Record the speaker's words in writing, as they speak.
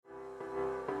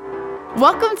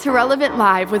Welcome to Relevant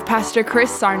Live with Pastor Chris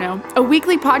Sarno, a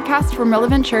weekly podcast from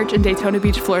Relevant Church in Daytona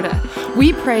Beach, Florida.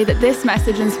 We pray that this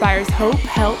message inspires hope,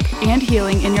 help, and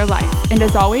healing in your life. And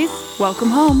as always, welcome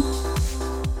home.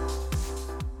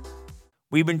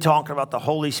 We've been talking about the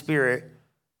Holy Spirit,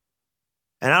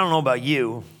 and I don't know about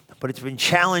you, but it's been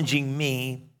challenging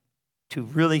me to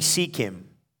really seek Him.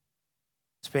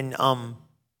 It's been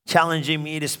challenging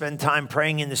me to spend time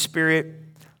praying in the Spirit.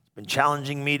 It's been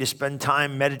challenging me to spend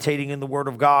time meditating in the Word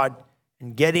of God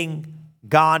and getting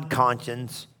God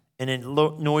conscience in a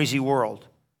noisy world.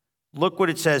 Look what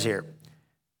it says here.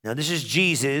 Now, this is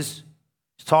Jesus.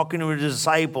 He's talking to his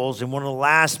disciples in one of the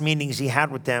last meetings he had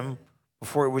with them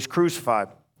before he was crucified.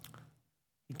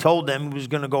 He told them he was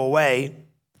going to go away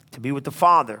to be with the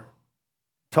Father.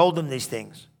 He told them these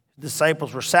things. The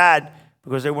disciples were sad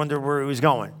because they wondered where he was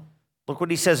going. Look what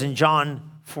he says in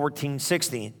John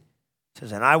 14:16. It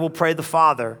says, "And I will pray the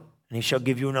Father, and he shall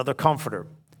give you another comforter,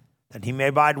 that he may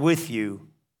abide with you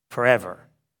forever,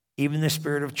 even the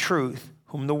Spirit of truth,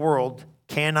 whom the world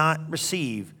cannot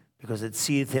receive, because it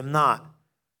seeth him not,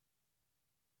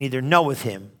 neither knoweth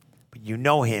him, but you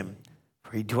know him,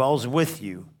 for he dwells with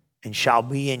you and shall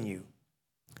be in you."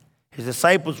 His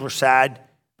disciples were sad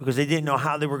because they didn't know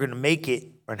how they were going to make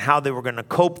it and how they were going to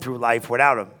cope through life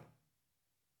without him.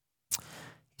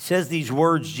 He says these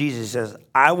words, Jesus says,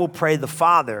 "I will pray the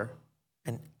Father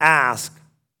and ask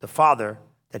the Father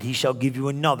that he shall give you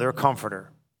another comforter."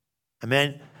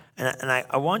 Amen? And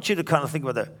I want you to kind of think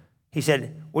about that. He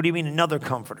said, what do you mean another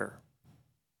comforter?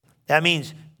 That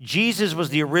means Jesus was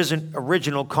the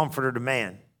original comforter to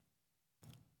man.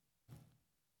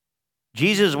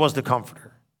 Jesus was the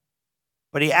comforter.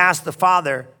 But he asked the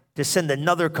Father to send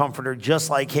another comforter just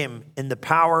like him in the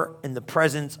power and the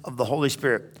presence of the Holy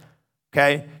Spirit.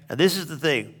 Okay? Now this is the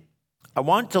thing. I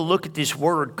want to look at this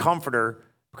word comforter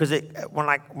because when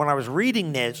I was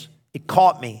reading this, it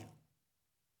caught me.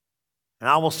 And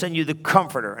I will send you the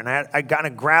comforter. And I kind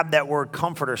of grabbed that word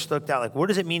comforter, stuck out. Like, what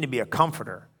does it mean to be a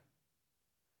comforter?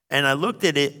 And I looked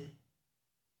at it,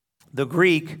 the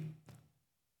Greek,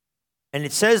 and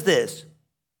it says this.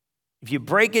 If you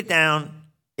break it down,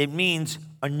 it means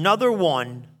another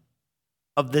one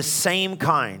of the same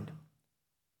kind.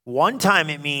 One time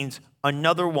it means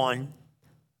another one,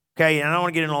 okay, and I don't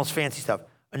want to get into all this fancy stuff.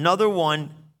 Another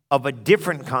one of a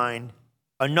different kind,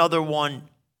 another one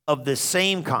of the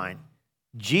same kind.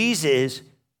 Jesus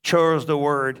chose the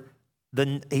word,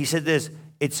 he said this,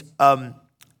 it's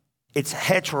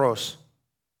heteros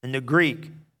in the Greek.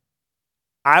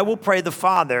 I will pray the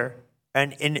Father,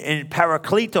 and in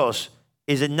parakletos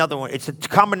is another one. It's a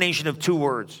combination of two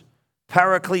words.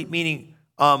 Paraclete meaning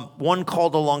one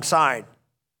called alongside.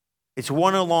 It's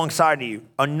one alongside of you.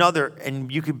 Another,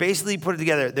 and you could basically put it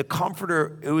together. The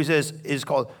comforter, is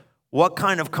called, what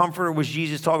kind of comforter was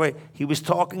Jesus talking about? He was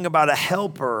talking about a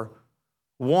helper,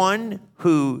 one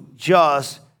who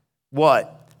just,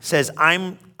 what? Says,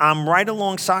 I'm right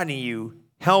alongside of you,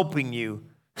 helping you,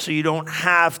 so you don't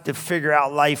have to figure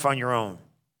out life on your own.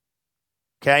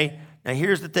 Okay? Now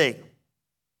here's the thing.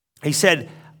 He said,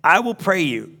 I will pray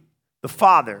you, the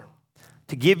Father,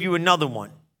 to give you another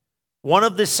one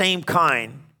of the same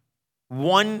kind,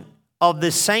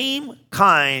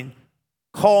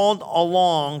 called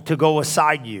along to go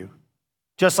aside you.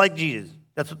 Just like Jesus.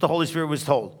 That's what the Holy Spirit was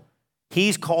told.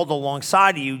 He's called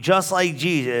alongside of you, just like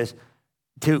Jesus,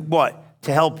 to what?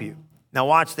 To help you. Now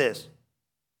watch this.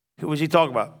 Who was he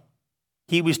talking about?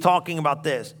 He was talking about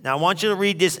this. Now I want you to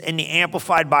read this in the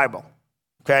Amplified Bible.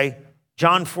 Okay?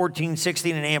 John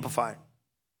 14:16 in Amplified.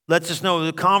 Lets us know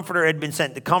the Comforter had been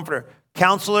sent. The Comforter,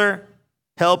 Counselor,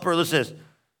 Helper. Listen to this.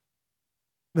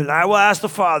 But I will ask the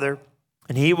Father,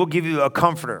 and he will give you a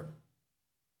Comforter.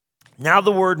 Now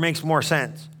the word makes more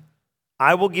sense.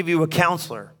 I will give you a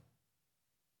Counselor.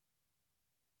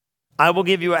 I will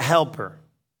give you a Helper.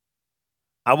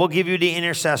 I will give you the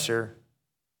Intercessor.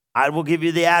 I will give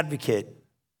you the Advocate.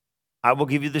 I will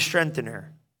give you the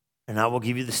Strengthener. And I will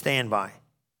give you the Standby,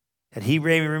 that he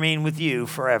may remain with you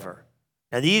forever.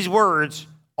 Now these words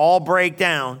all break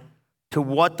down to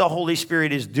what the Holy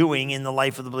Spirit is doing in the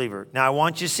life of the believer. Now I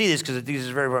want you to see this because I think this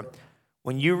is very important.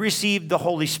 When you receive the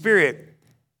Holy Spirit,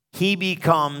 he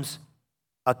becomes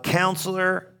a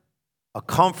counselor, a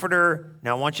comforter.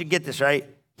 Now I want you to get this, right?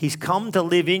 He's come to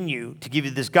live in you to give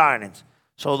you this guidance.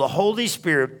 So the Holy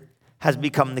Spirit has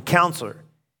become the counselor.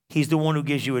 He's the one who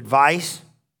gives you advice.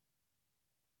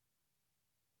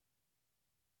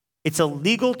 It's a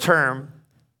legal term,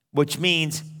 which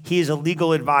means he is a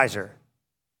legal advisor.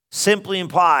 Simply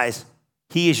implies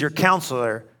he is your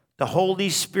counselor. The Holy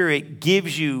Spirit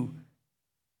gives you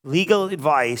legal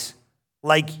advice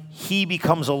like he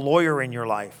becomes a lawyer in your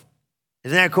life.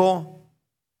 Isn't that cool?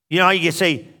 You know how you can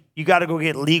say, you got to go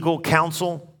get legal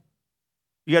counsel?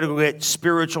 You got to go get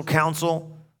spiritual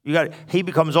counsel? He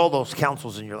becomes all those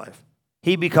counsels in your life.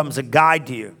 He becomes a guide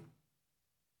to you.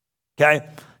 Okay?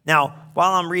 Now,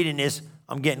 while I'm reading this,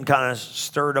 I'm getting kind of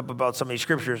stirred up about some of these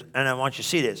scriptures, and I want you to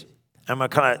see this. I'm going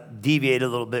to kind of deviate a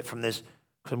little bit from this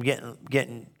because I'm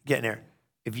getting there.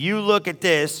 If you look at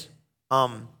this,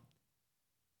 and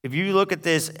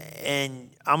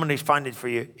I'm going to find it for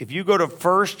you. If you go to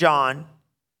 1 John,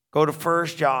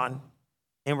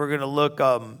 and we're going to look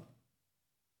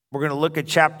at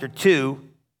chapter 2.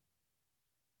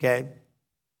 Okay?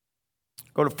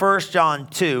 Go to 1 John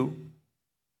 2,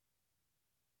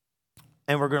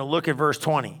 and we're going to look at verse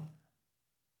 20.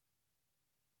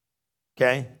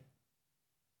 Okay?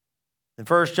 In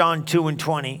 1 John 2 and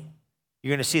 20, you're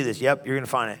going to see this. Yep, you're going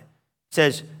to find it. It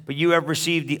says, but you have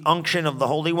received the unction of the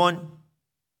Holy One.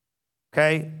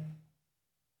 Okay?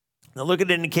 Now look at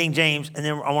it in the King James, and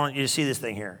then I want you to see this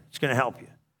thing here. It's going to help you.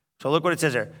 So look what it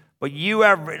says there. But you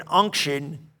have an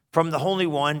unction from the Holy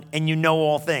One, and you know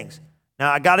all things.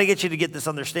 Now, I got to get you to get this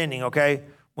understanding, okay?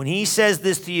 When he says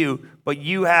this to you, but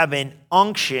you have an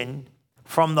unction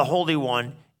from the Holy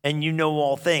One, and you know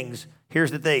all things,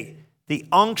 here's the thing. The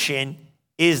unction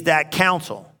is that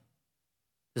counsel.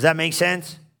 Does that make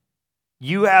sense?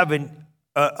 You have an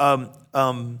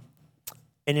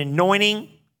anointing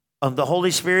of the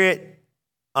Holy Spirit,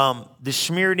 the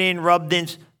smeared in, rubbed in.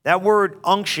 That word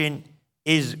unction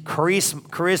is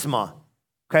charisma.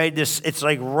 Okay, it's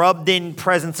like rubbed in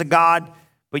presence of God,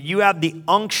 but you have the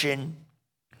unction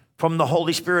from the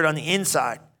Holy Spirit on the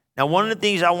inside. Now, one of the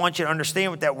things I want you to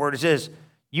understand with that word is this.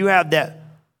 You have the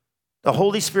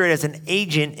Holy Spirit as an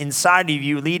agent inside of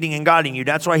you leading and guiding you.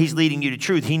 That's why he's leading you to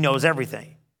truth. He knows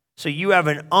everything. So you have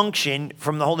an unction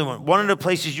from the Holy One. One of the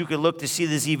places you could look to see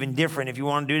this even different, if you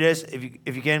want to do this,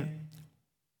 if you can,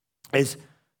 is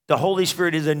the Holy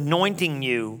Spirit is anointing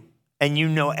you and you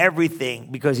know everything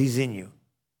because he's in you.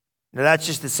 Now, that's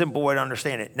just a simple way to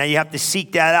understand it. Now, you have to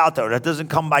seek that out, though. That doesn't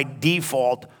come by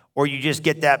default, or you just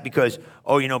get that because,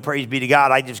 praise be to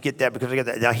God, I just get that because I get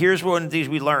that. Now, here's one of the things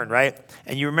we learned, right?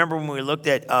 And you remember when we looked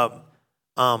at,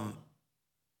 when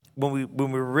we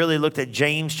really looked at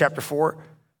James chapter 4?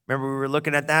 Remember we were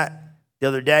looking at that the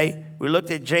other day? We looked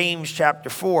at James chapter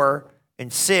 4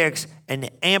 and 6 and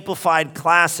the Amplified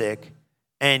Classic,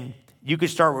 and you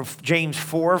could start with James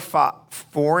 4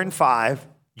 and 5,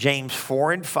 James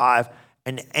 4 and 5,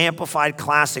 an Amplified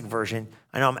Classic version.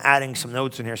 I know I'm adding some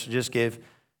notes in here, so just give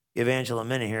Angela a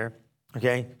minute here,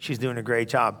 okay? She's doing a great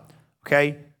job,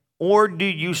 okay? Or do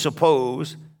you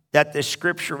suppose that the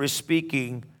scripture is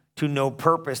speaking to no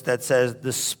purpose that says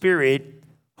the Spirit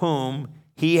whom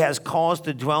he has caused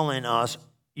to dwell in us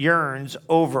yearns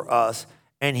over us,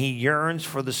 and he yearns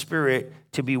for the Spirit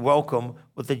to be welcome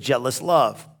with a jealous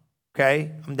love,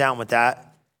 okay? I'm down with that.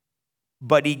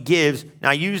 But he gives,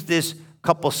 now I used this a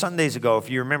couple Sundays ago,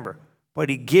 if you remember, but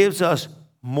he gives us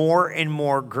more and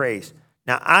more grace.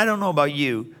 Now, I don't know about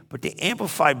you, but the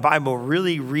Amplified Bible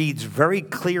really reads very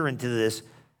clear into this.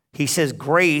 He says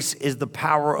grace is the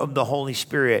power of the Holy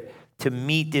Spirit to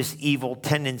meet this evil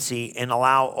tendency and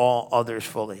allow all others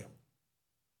fully.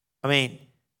 I mean,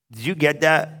 did you get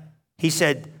that? He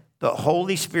said the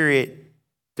Holy Spirit,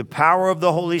 the power of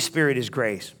the Holy Spirit is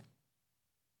grace.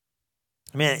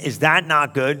 Man, is that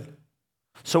not good?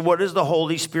 So what is the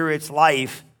Holy Spirit's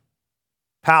life,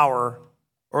 power,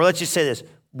 or let's just say this,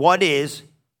 what is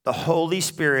the Holy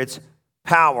Spirit's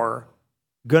power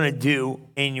going to do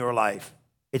in your life?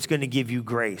 It's going to give you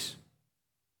grace.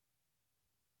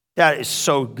 That is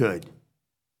so good.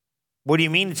 What do you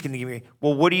mean it's going to give you?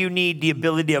 Well, what do you need the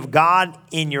ability of God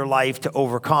in your life to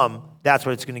overcome? That's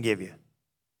what it's going to give you.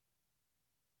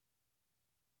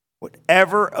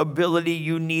 Whatever ability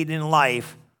you need in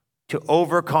life to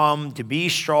overcome, to be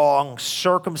strong,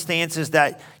 circumstances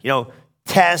that,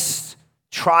 tests,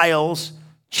 trials,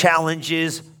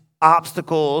 challenges,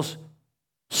 obstacles,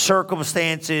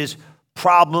 circumstances,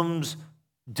 problems,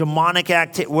 demonic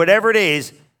activity, whatever it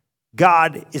is,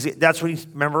 God is, that's what he's,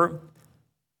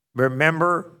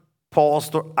 remember Paul's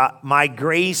story, my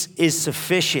grace is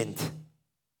sufficient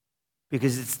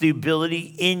because it's the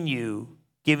ability in you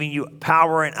giving you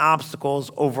power and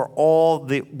obstacles over all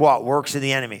the works of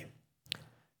the enemy. It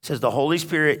says the Holy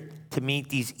Spirit to meet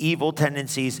these evil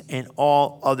tendencies and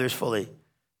all others fully.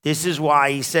 This is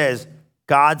why he says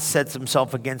God sets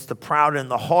himself against the proud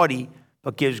and the haughty,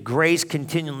 but gives grace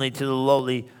continually to the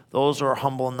lowly, those who are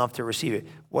humble enough to receive it.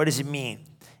 What does it mean?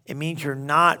 It means you're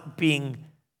not being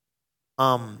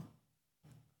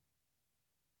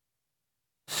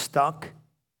stuck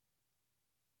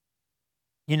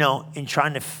in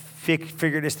trying to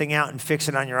figure this thing out and fix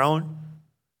it on your own,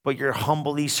 but you're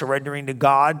humbly surrendering to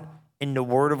God in the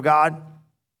Word of God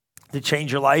to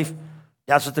change your life,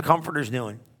 that's what the Comforter's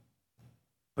doing.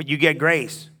 But you get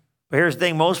grace. But here's the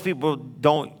thing, most people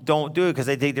don't do it because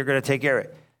they think they're going to take care of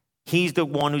it. He's the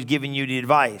one who's giving you the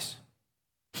advice.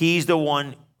 He's the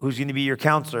one who's going to be your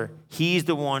counselor. He's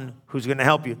the one who's going to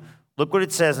help you. Look what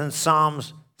it says in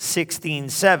Psalms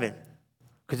 16:7,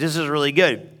 because this is really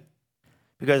good.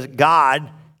 Because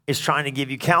God is trying to give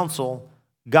you counsel.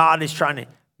 God is trying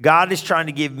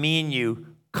to give me and you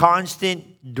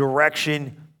constant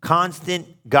direction, constant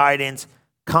guidance,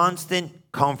 constant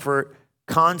comfort,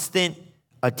 constant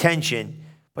attention.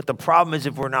 But the problem is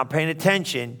if we're not paying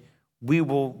attention, we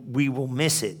will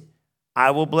miss it.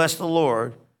 I will bless the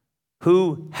Lord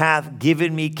who hath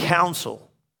given me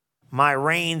counsel. My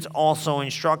reins also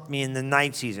instruct me in the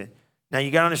night season. Now you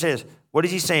got to understand this. What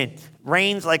is he saying?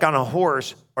 Reins, like on a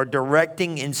horse, are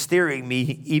directing and steering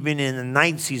me even in the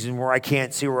night season where I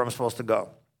can't see where I'm supposed to go.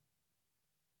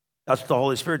 That's what the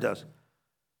Holy Spirit does.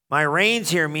 My reins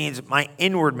here means my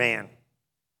inward man.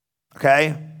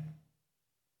 Okay?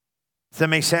 Does that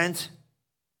make sense?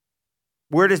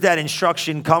 Where does that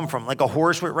instruction come from? Like a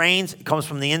horse with reins, it comes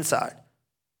from the inside.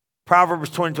 Proverbs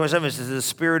 20:27 says, the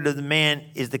spirit of the man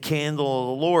is the candle of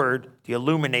the Lord, the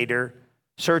illuminator,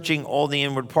 searching all the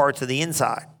inward parts of the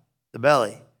inside, the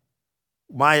belly.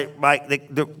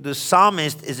 The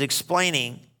psalmist is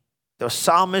explaining,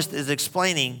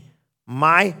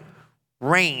 my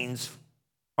reins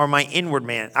are my inward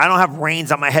man. I don't have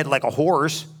reins on my head like a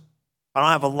horse. I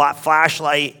don't have a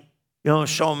flashlight,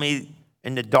 showing me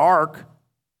in the dark.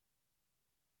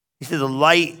 He said the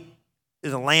light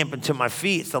is a lamp unto my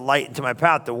feet. It's the light into my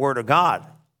path, the word of God.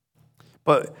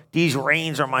 But these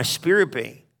reins are my spirit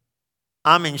being.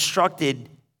 I'm instructed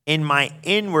in my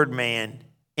inward man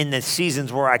in the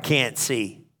seasons where I can't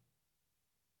see.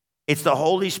 It's the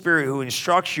Holy Spirit who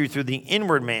instructs you through the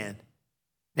inward man.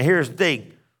 Now here's the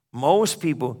thing. Most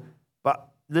people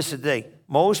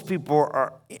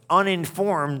are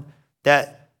uninformed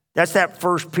that's that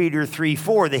 1 Peter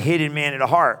 3:4, the hidden man of the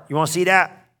heart. You want to see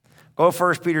that? Go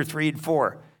 1 Peter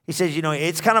 3:4. He says,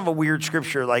 it's kind of a weird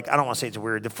scripture. Like, I don't want to say it's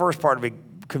weird. The first part of it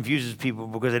confuses people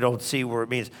because they don't see where it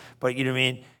means. But you know what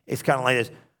I mean? It's kind of like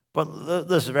this. But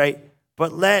listen, right?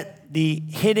 But let the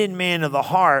hidden man of the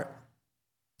heart,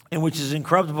 and which is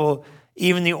incorruptible,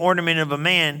 even the ornament of a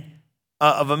man,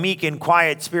 of a meek and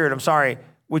quiet spirit,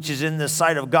 which is in the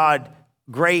sight of God,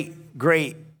 great,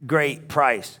 great, great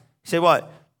price. You say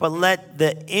what? But let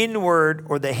the inward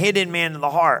or the hidden man of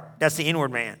the heart, that's the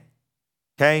inward man,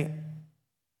 okay?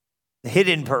 The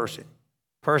hidden person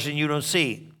you don't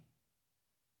see.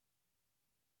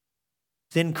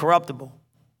 It's incorruptible.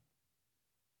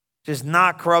 It's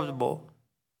not corruptible.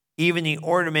 Even the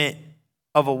ornament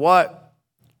of a what?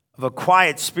 Of a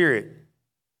quiet spirit.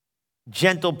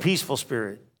 Gentle, peaceful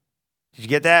spirit. Did you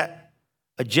get that?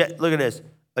 Look at this.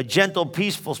 A gentle,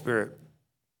 peaceful spirit.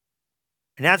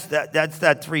 And that's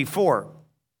that 3:4.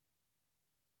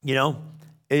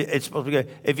 It's supposed to be good.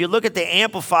 If you look at the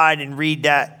Amplified and read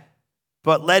that,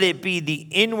 but let it be the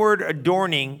inward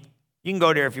adorning. You can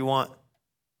go there if you want.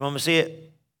 You want me to see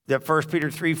it? That 1 Peter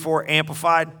 3:4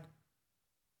 Amplified.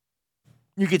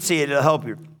 You can see it. It'll help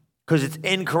you because it's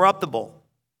incorruptible.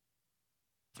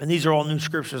 And these are all new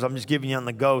scriptures. I'm just giving you on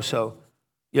the go. So,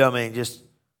 just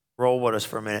roll with us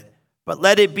for a minute. But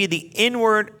let it be the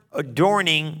inward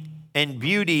adorning and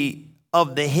beauty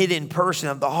of the hidden person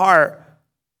of the heart,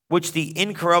 which the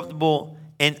incorruptible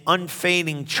and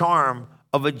unfading charm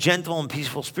of a gentle and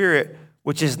peaceful spirit,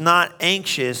 which is not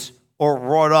anxious or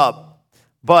wrought up,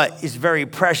 but is very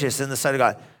precious in the sight of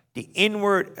God. The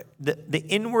inward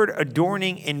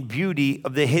adorning and beauty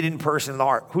of the hidden person of the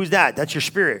heart. Who's that? That's your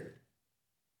spirit.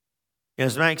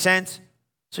 Does that make sense?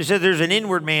 So he said there's an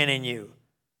inward man in you.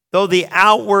 Though the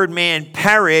outward man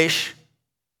perish,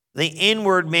 the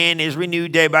inward man is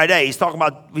renewed day by day. He's talking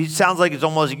about, it sounds like it's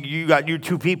almost you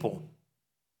two people.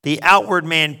 The outward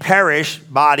man perish,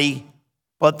 body,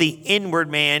 but the inward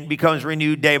man becomes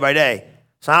renewed day by day.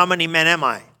 So how many men am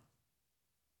I?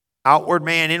 Outward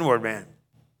man, inward man.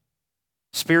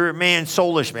 Spirit man,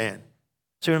 soulish man.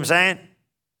 See what I'm saying?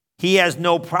 He has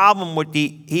no problem with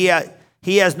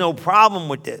he has no problem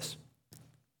with this.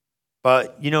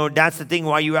 But, that's the thing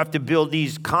why you have to build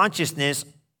these consciousness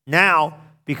now,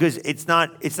 because it's not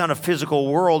a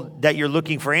physical world that you're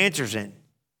looking for answers in.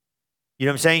 You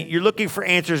know what I'm saying? You're looking for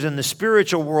answers in the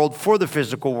spiritual world for the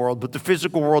physical world, but the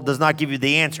physical world does not give you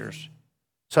the answers.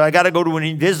 So I got to go to an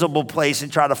invisible place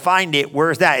and try to find it.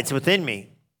 Where is that? It's within me.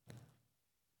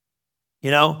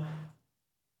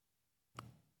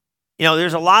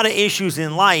 there's a lot of issues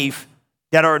in life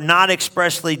that are not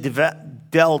expressly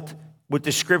dealt with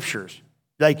the scriptures.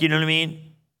 Like, you know what I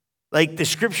mean? Like, the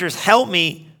scriptures help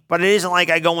me, but it isn't like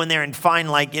I go in there and find,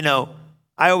 like,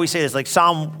 I always say this, like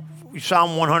Psalm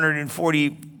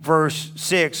 140, verse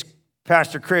 6,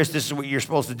 Pastor Chris, this is what you're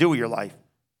supposed to do with your life.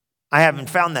 I haven't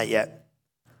found that yet.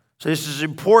 So this is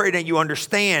important that you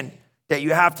understand that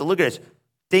you have to look at this.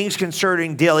 Things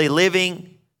concerning daily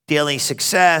living, daily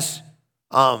success,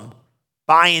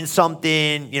 buying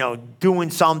something, doing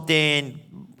something,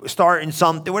 starting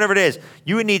something, whatever it is.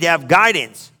 You would need to have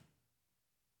guidance,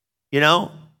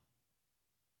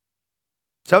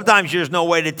 Sometimes there's no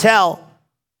way to tell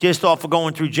just off of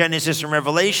going through Genesis and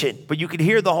Revelation, but you could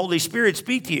hear the Holy Spirit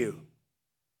speak to you.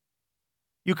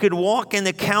 You could walk in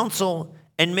the counsel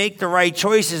and make the right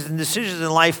choices and decisions in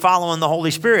life following the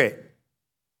Holy Spirit.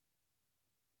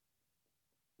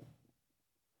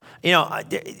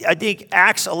 I think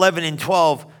Acts 11 and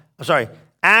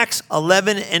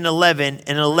 11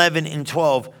 and 11 and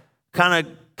 12 kind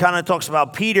of talks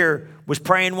about Peter was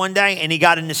praying one day and he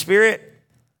got in the Spirit.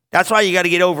 That's why you got to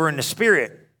get over in the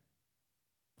Spirit.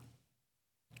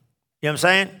 You know what I'm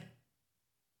saying?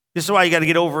 This is why you got to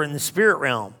get over in the spirit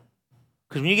realm.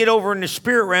 Because when you get over in the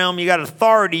spirit realm, you got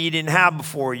authority you didn't have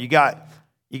before. You got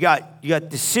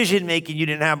decision making you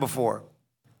didn't have before.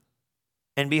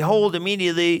 And behold,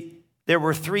 immediately there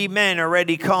were 3 men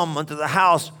already come unto the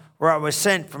house where I was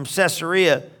sent from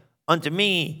Caesarea unto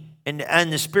me,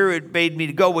 and the Spirit bade me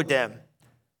to go with them.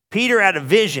 Peter had a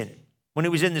vision when he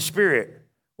was in the Spirit.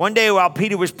 One day while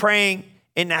Peter was praying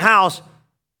in the house,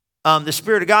 the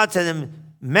Spirit of God said to him,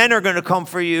 men are going to come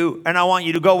for you, and I want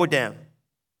you to go with them.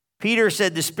 Peter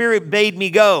said, the Spirit bade me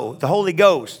go, the Holy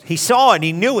Ghost. He saw it,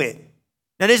 he knew it.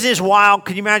 Now, isn't this wild?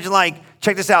 Can you imagine,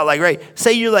 check this out, right?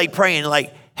 Say you're praying,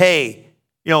 hey,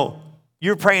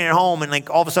 you're praying at home, and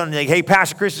all of a sudden, hey,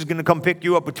 Pastor Chris is going to come pick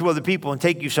you up with 2 other people and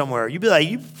take you somewhere. You'd be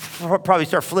you probably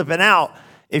start flipping out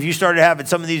if you started having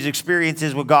some of these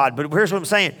experiences with God. But here's what I'm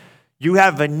saying. You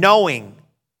have a knowing.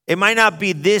 It might not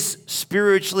be this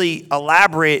spiritually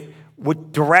elaborate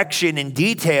with direction and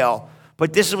detail,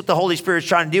 but this is what the Holy Spirit's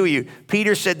trying to do with you.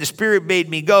 Peter said, the Spirit bade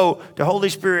me go. The Holy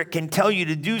Spirit can tell you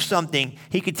to do something.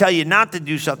 He can tell you not to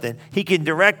do something. He can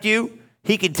direct you.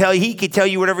 He can tell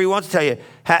you whatever he wants to tell you.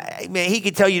 He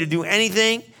can tell you to do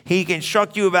anything. He can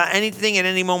instruct you about anything at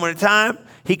any moment of time.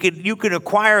 You could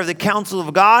acquire the counsel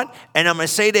of God. And I'm going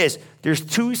to say this. There's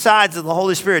 2 sides of the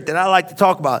Holy Spirit that I like to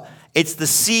talk about. It's the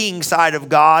seeing side of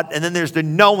God, and then there's the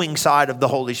knowing side of the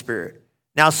Holy Spirit.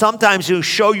 Now, sometimes he'll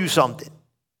show you something.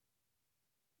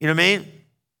 You know what I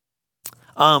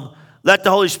mean? Let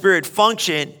the Holy Spirit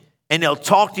function, and he'll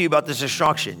talk to you about this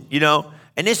instruction,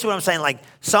 And this is what I'm saying.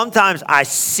 Sometimes I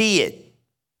see it.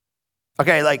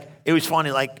 Okay, it was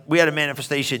funny. We had a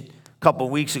manifestation a couple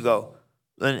of weeks ago,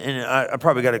 and I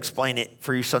probably got to explain it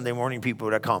for you Sunday morning people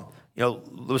that come. It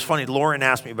was funny. Lauren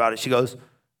asked me about it. She goes,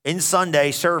 in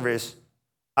Sunday service,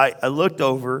 I looked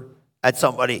over at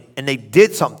somebody, and they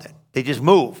did something. They just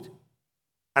moved.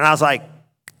 And I was like,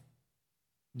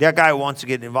 that guy wants to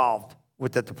get involved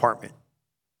with that department.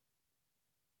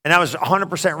 And I was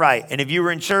 100% right. And if you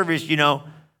were in service,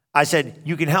 I said,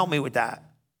 you can help me with that.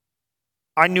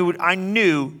 I knew,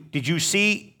 did you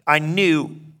see? I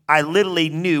literally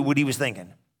knew what he was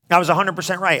thinking. I was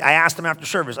 100% right. I asked him after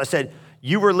service. I said,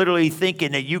 you were literally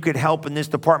thinking that you could help in this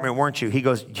department, weren't you? He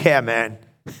goes, yeah, man.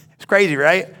 It's crazy,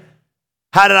 right?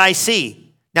 How did I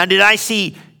see? Now, did I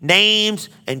see names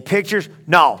and pictures?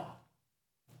 No.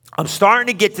 I'm starting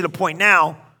to get to the point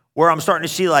now where I'm starting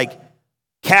to see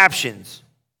captions.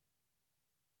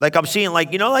 I'm seeing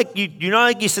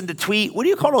you send the tweet. What do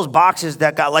you call those boxes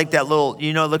that got that little,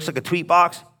 it looks like a tweet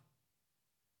box?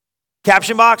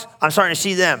 Caption box? I'm starting to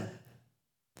see them.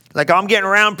 I'm getting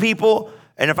around people,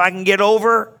 and if I can get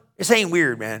over, this ain't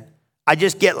weird, man. I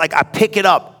just get I pick it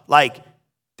up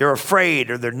they're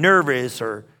afraid or they're nervous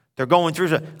or they're going through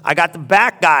something. I got the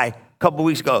back guy a couple of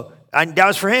weeks ago. That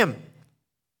was for him.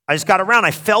 I just got around.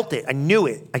 I felt it. I knew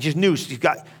it. I just knew.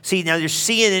 Now you're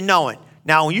seeing and knowing.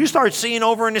 Now, when you start seeing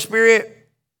over in the Spirit,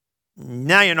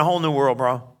 now you're in a whole new world,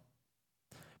 bro.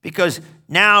 Because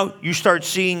now you start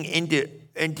seeing into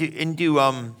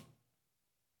the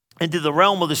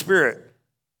realm of the Spirit.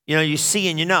 You see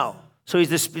and you know. So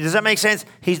does that make sense?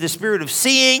 He's the Spirit of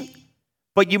seeing,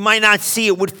 but you might not see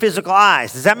it with physical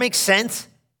eyes. Does that make sense?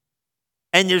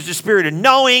 And there's the Spirit of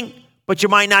knowing, but you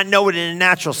might not know it in a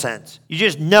natural sense. You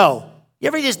just know. You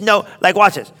ever just know?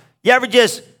 Watch this. You ever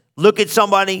just look at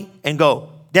somebody and go,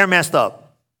 they're messed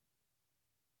up.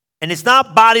 And it's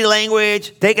not body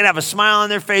language. They can have a smile on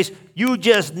their face. You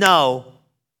just know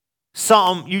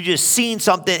something, you just seen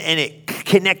something and it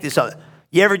connected something.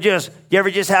 You ever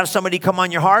just have somebody come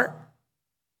on your heart?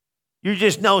 You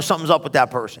just know something's up with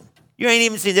that person. You ain't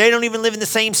even seen, they don't even live in the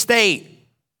same state.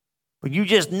 But you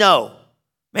just know.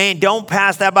 Man, don't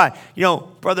pass that by. You know,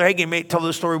 Brother Hagin told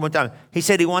this story one time. He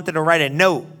said he wanted to write a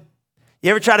note. You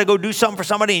ever try to go do something for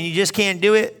somebody and you just can't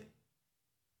do it?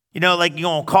 You know, like you're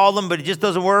going to call them, but it just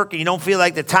doesn't work and you don't feel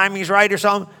like the timing's right or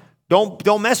something?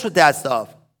 Don't mess with that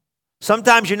stuff.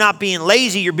 Sometimes you're not being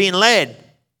lazy, you're being led.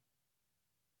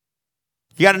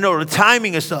 You got to know the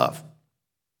timing of stuff.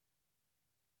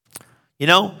 You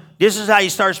know, this is how you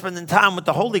start spending time with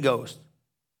the Holy Ghost.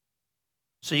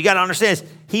 So you got to understand this.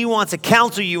 He wants to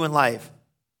counsel you in life.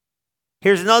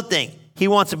 Here's another thing. He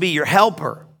wants to be your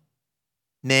helper.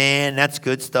 Man, that's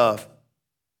good stuff.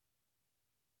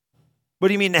 What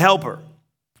do you mean the helper?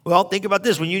 Well, think about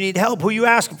this. When you need help, who are you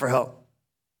asking for help?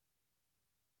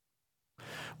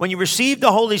 When you receive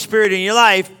the Holy Spirit in your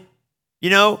life,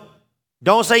 you know,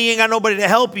 don't say you ain't got nobody to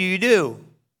help you. You do.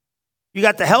 You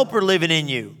got the helper living in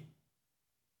you.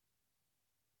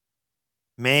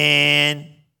 Man.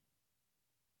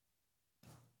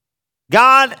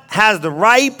 God has the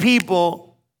right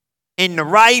people in the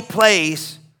right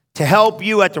place to help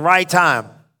you at the right time.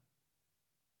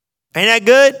 Ain't that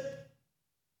good?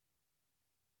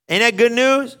 Ain't that good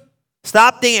news?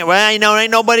 Stop thinking, well, you know,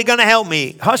 ain't nobody going to help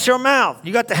me. Hush your mouth.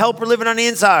 You got the helper living on the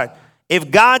inside. If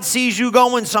God sees you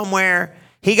going somewhere,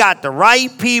 he got the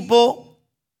right people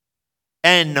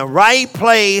and the right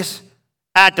place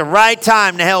at the right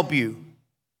time to help you.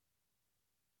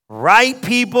 Right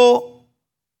people,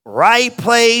 right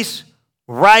place,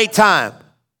 right time.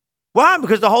 Why?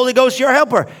 Because the Holy Ghost is your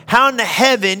helper. How in the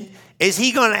heaven is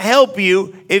he going to help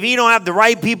you if you don't have the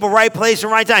right people, right place,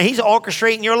 and right time? He's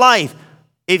orchestrating your life.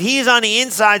 If he's on the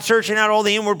inside searching out all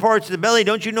the inward parts of the belly,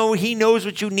 don't you know he knows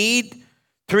what you need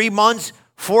 3 months,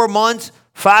 4 months,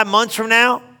 5 months from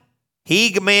now? He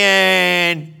going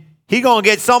to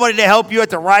get somebody to help you at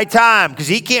the right time because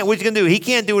he can't, what's he going to do? He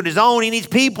can't do it his own. He needs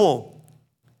people.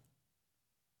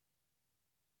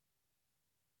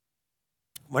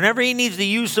 Whenever he needs to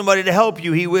use somebody to help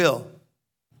you, he will.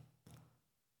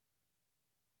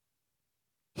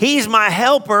 He's my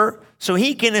helper, so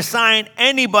he can assign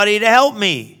anybody to help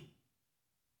me.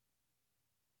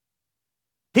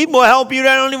 People will help you. They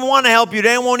don't even want to help you.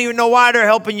 They won't even know why they're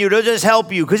helping you. They'll just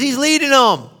help you because he's leading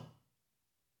them.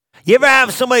 You ever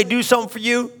have somebody do something for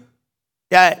you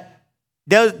that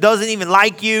doesn't even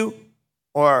like you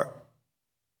or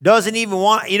doesn't even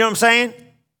want, you know what I'm saying?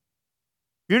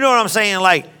 You know what I'm saying?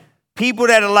 Like people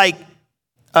that are like,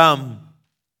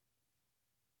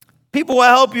 people will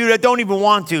help you that don't even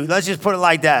want to. Let's just put it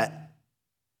like that.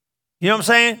 You know what I'm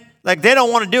saying? Like they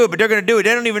don't want to do it, but they're going to do it.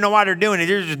 They don't even know why they're doing it.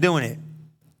 They're just doing it.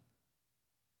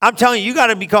 I'm telling you, you got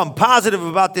to become positive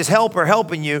about this helper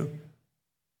helping you.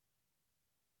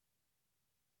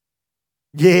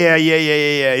 Yeah.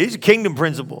 These are kingdom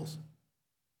principles.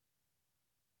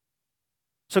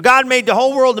 So God made the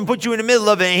whole world and put you in the middle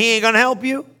of it, and he ain't going to help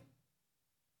you?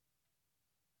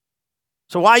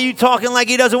 So why are you talking like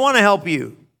he doesn't want to help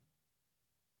you?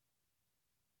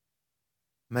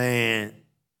 Man.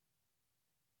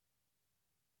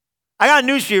 I got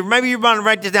news for you. Maybe you're about to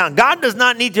write this down. God does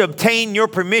not need to obtain your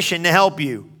permission to help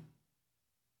you.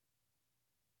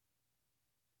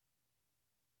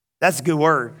 That's a good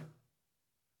word.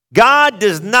 God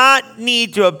does not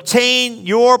need to obtain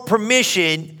your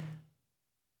permission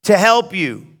to help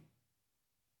you.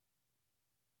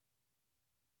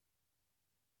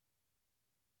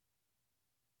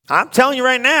 I'm telling you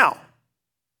right now.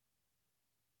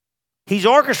 He's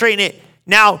orchestrating it.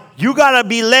 Now, you got to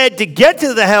be led to get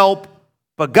to the help,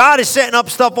 but God is setting up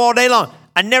stuff all day long.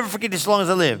 I never forget this as long as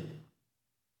I live.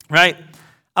 Right?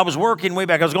 I was working way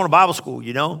back. I was going to Bible school,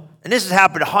 you know. And this has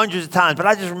happened hundreds of times, but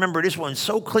I just remember this one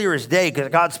so clear as day because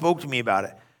God spoke to me about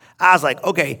it. I was like,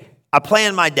 okay, I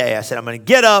planned my day. I said, I'm going to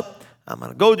get up. I'm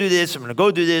going to go do this. I'm going to go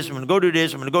do this. I'm going to go do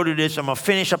this. I'm going to go do this. I'm going to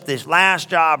finish up this last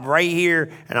job right here,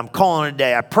 and I'm calling it a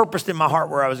day. I purposed in my heart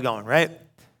where I was going, right?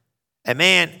 And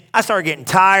man, I started getting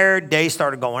tired. Days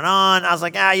started going on. I was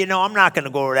like, I'm not going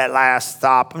to go to that last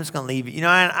stop. I'm just going to leave it. You know,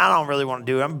 I don't really want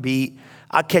to do it. I'm beat.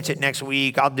 I'll catch it next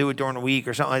week. I'll do it during the week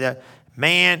or something like that.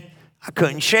 Man, I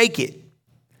couldn't shake it.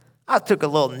 I took a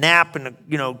little nap in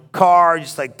the car,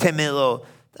 just like 10-minute little.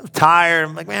 I'm tired.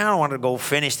 I'm like, man, I don't want to go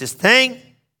finish this thing.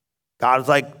 God was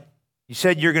like, you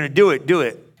said you're going to do it. Do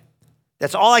it.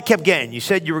 That's all I kept getting. You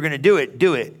said you were going to do it.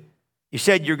 Do it. You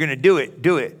said you're going to do it.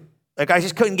 Do it. Like I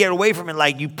just couldn't get away from it.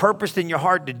 Like you purposed in your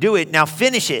heart to do it. Now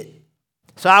finish it.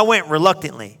 So I went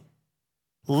reluctantly.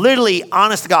 Literally,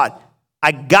 honest to God,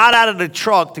 I got out of the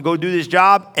truck to go do this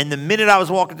job, and the minute I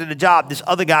was walking to the job, this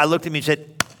other guy looked at me and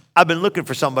said, I've been looking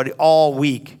for somebody all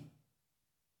week.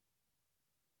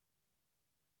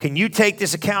 Can you take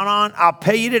this account on? I'll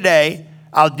pay you today.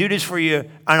 I'll do this for you, and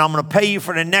I'm going to pay you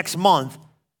for the next month.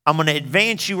 I'm going to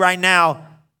advance you right now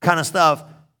kind of stuff.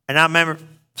 And I remember,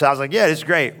 so I was like, yeah, this is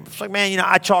great. It's like, man,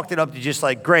 I chalked it up to just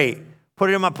like, great. Put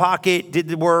it in my pocket, did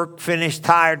the work, finished,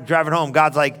 tired, driving home.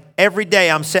 God's like, every day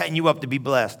I'm setting you up to be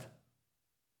blessed.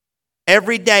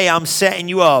 Every day I'm setting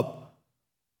you up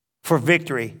for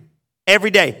victory.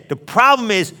 Every day. The problem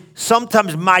is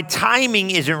sometimes my timing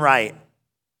isn't right.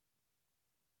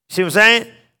 See what I'm saying?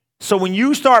 So when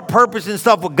you start purposing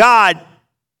stuff with God,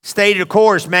 stay the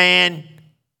course, man.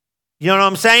 You know what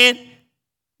I'm saying?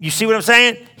 You see what I'm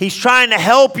saying? He's trying to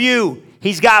help you.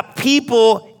 He's got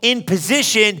people in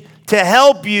position to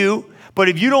help you. But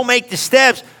if you don't make the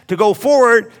steps to go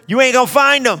forward, you ain't going to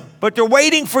find them. But they're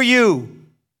waiting for you.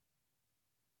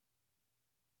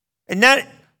 And that,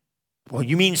 well,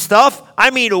 you mean stuff?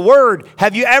 I mean a word.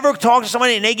 Have you ever talked to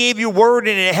somebody and they gave you a word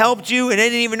and it helped you and they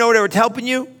didn't even know they were helping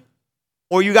you?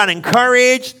 Or you got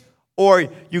encouraged, or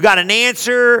you got an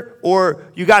answer,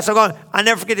 or you got something. I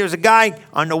never forget, there was a guy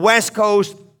on the West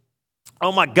Coast,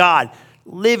 oh my God,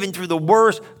 living through the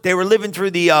worst. They were living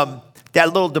through the that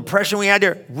little depression we had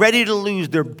there, ready to lose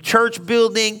their church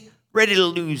building, ready to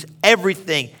lose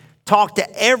everything. Talk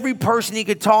to every person he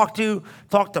could talk to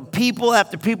people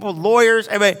after people, lawyers,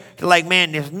 everybody. They're like,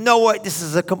 man, there's no way, this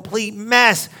is a complete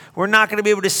mess. We're not going to be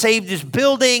able to save this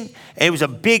building. And it was a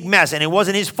big mess, and it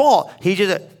wasn't his fault.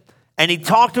 And he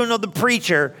talked to another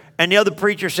preacher, and the other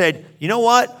preacher said, you know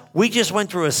what? We just went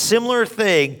through a similar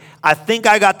thing. I think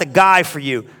I got the guy for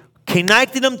you.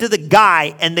 Connected him to the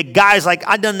guy, and the guy's like,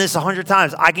 I've done this 100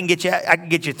 times. I can get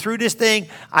you through this thing.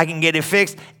 I can get it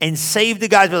fixed and save the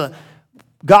guy's building.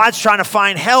 God's trying to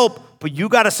find help, but you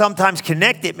got to sometimes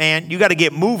connect it, man. You got to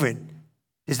get moving.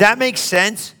 Does that make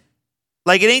sense?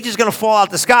 Like, it ain't just going to fall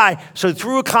out the sky. So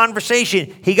through a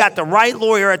conversation, he got the right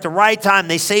lawyer at the right time.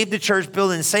 They saved the church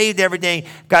building, saved everything,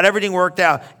 got everything worked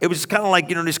out. It was kind of like,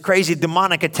 this crazy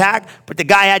demonic attack, but the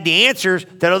guy had the answers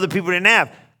that other people didn't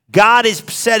have. God is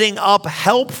setting up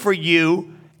help for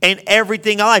you in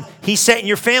everything in life. He's setting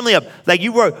your family up. Like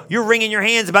you're wringing your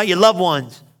hands about your loved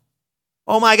ones.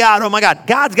 Oh my God, oh my God.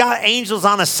 God's got angels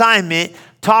on assignment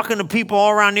talking to people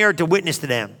all around the earth to witness to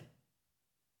them.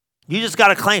 You just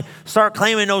got to start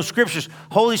claiming those scriptures.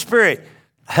 Holy Spirit,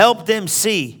 help them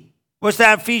see. What's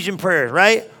that Ephesian prayer,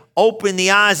 right? Open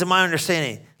the eyes of my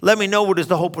understanding. Let me know what is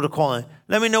the hope of the calling.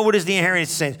 Let me know what is the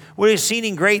inheritance of saints. What is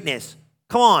seeing greatness.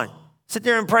 Come on. Sit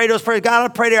there and pray those prayers. God,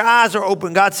 I pray their eyes are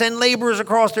open. God, send laborers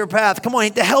across their path. Come on,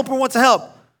 the helper wants to help.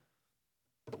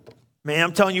 Man,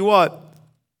 I'm telling you what.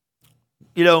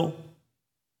 He's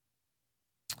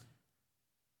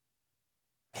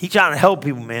trying to help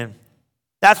people, man.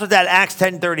 That's what that Acts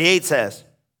 10:38 says.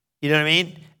 You know what I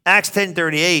mean? Acts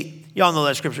 10:38, y'all know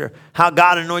that scripture. How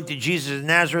God anointed Jesus of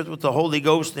Nazareth with the Holy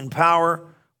Ghost and power,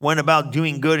 went about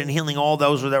doing good and healing all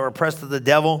those that were oppressed of the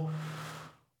devil.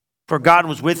 For God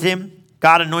was with him.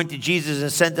 God anointed Jesus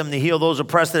and sent them to heal those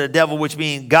oppressed of the devil, which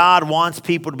means God wants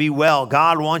people to be well.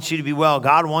 God wants you to be well.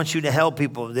 God wants you to help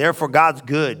people. Therefore, God's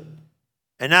good.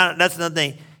 And that's another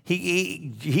thing.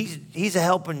 He's a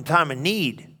help in time of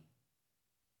need.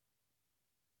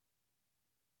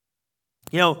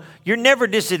 You're never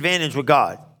disadvantaged with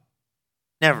God.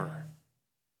 Never.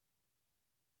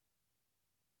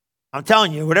 I'm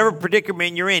telling you, whatever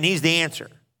predicament you're in, he's the answer.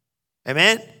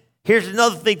 Amen? Here's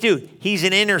another thing too. He's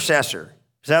an intercessor.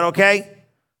 Is that okay?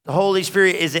 The Holy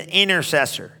Spirit is an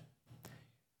intercessor.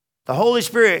 The Holy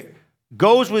Spirit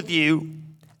goes with you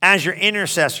as your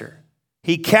intercessor.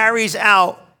 He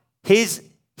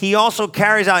also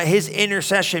carries out his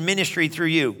intercession ministry through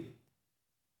you.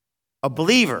 A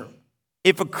believer.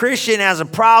 If a Christian has a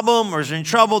problem or is in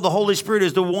trouble, the Holy Spirit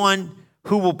is the one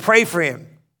who will pray for him.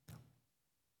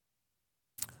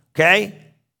 Okay?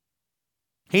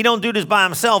 He don't do this by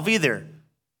himself either.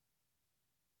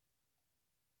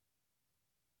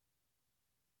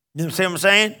 You see what I'm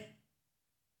saying?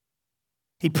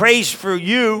 He prays for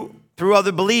you through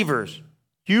other believers.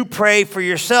 You pray for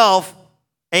yourself,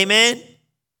 amen,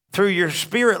 through your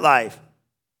spirit life.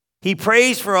 He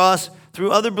prays for us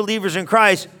through other believers in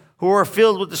Christ who are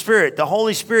filled with the Spirit. The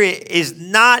Holy Spirit is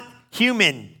not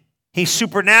human. He's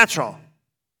supernatural.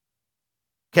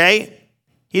 Okay?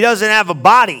 He doesn't have a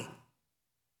body.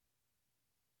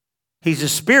 He's a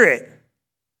spirit.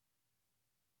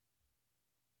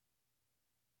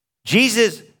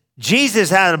 Jesus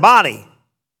had a body.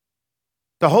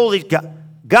 The Holy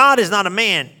God is not a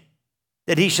man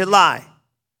that he should lie.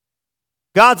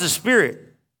 God's a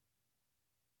spirit.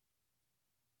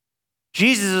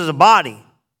 Jesus is a body.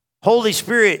 Holy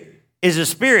Spirit is a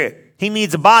spirit. He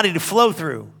needs a body to flow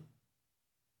through.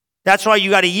 That's why you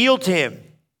got to yield to him.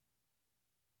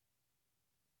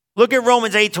 Look at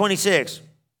Romans 8:26.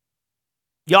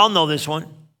 Y'all know this one.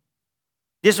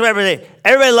 This is what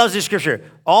everybody loves this scripture.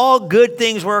 All good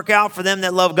things work out for them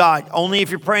that love God. Only if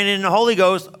you're praying in the Holy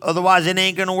Ghost, otherwise it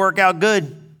ain't going to work out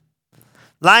good.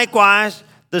 Likewise,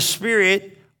 the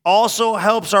Spirit also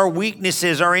helps our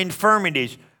weaknesses, our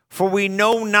infirmities. For we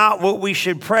know not what we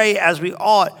should pray as we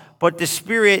ought, but the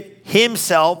Spirit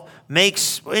himself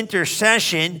makes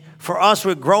intercession for us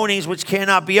with groanings which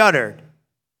cannot be uttered.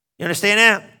 You understand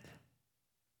that?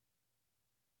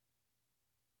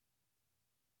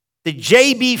 The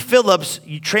J.B. Phillips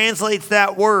translates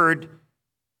that word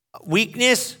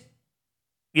weakness.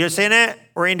 You understand that?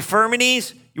 Or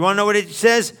infirmities. You want to know what it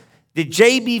says? The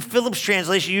J.B. Phillips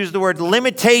translation uses the word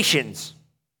limitations.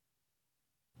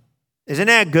 Isn't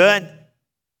that good?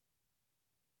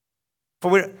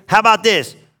 How about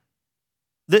this?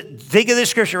 Think of this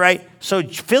scripture, right? So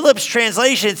Phillips'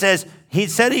 translation says,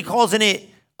 he calls it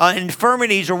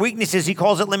infirmities or weaknesses. He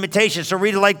calls it limitations. So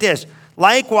read it like this.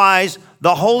 Likewise,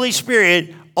 the Holy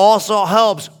Spirit also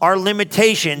helps our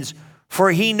limitations,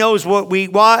 for he knows what we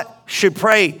should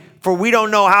pray, for we don't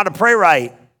know how to pray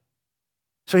right.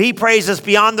 So he prays us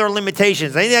beyond our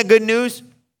limitations. Ain't that good news?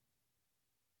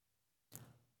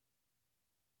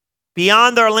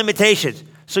 Beyond our limitations.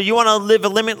 So you want to live a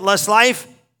limitless life?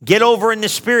 Get over in the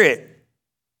Spirit.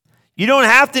 You don't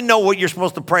have to know what you're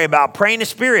supposed to pray about. Pray in the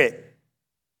Spirit.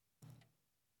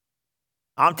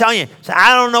 I'm telling you, so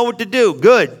I don't know what to do.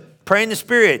 Good. Pray in the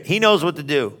Spirit. He knows what to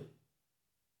do.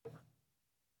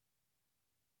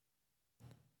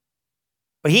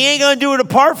 But he ain't going to do it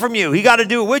apart from you. He got to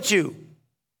do it with you.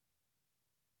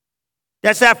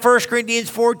 That's that 1 Corinthians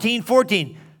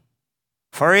 14:14.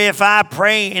 For if I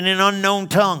pray in an unknown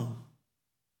tongue,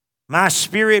 my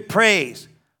spirit prays,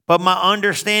 but my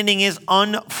understanding is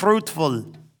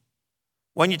unfruitful.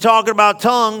 When you're talking about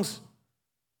tongues,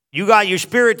 you got your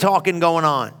spirit talking going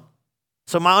on.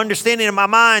 So my understanding of my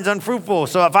mind's unfruitful.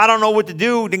 So if I don't know what to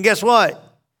do, then guess what?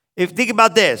 Think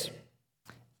about this.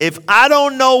 If I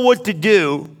don't know what to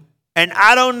do and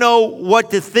I don't know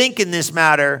what to think in this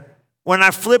matter, when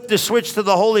I flip the switch to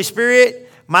the Holy Spirit,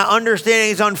 my understanding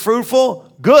is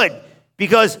unfruitful. Good.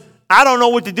 Because I don't know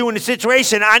what to do in the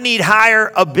situation. I need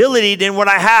higher ability than what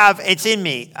I have. It's in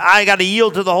me. I got to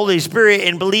yield to the Holy Spirit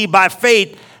and believe by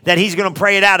faith that he's going to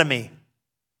pray it out of me.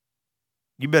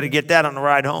 You better get that on the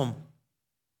ride home.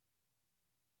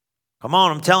 Come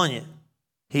on, I'm telling you.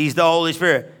 He's the Holy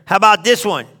Spirit. How about this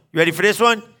one? You ready for this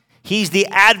one? He's the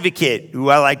advocate. Ooh,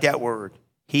 I like that word.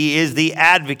 He is the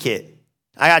advocate.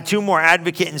 I got two more,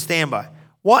 advocate and standby.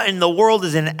 What in the world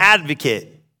is an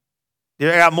advocate? I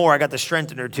got more. I got the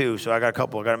strengthener too, so I got a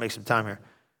couple. I got to make some time here.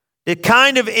 The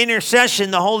kind of intercession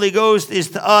the Holy Ghost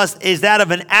is to us is that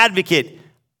of an advocate.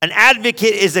 An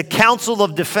advocate is a counsel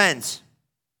of defense.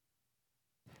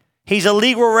 He's a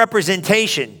legal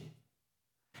representation.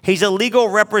 He's a legal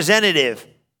representative.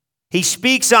 He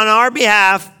speaks on our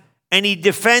behalf and he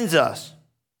defends us.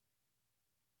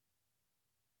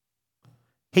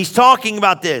 He's talking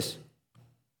about this.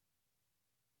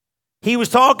 He was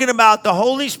talking about the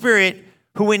Holy Spirit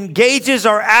who engages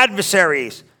our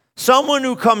adversaries. Someone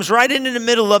who comes right into the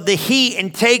middle of the heat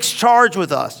and takes charge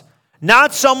with us.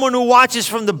 Not someone who watches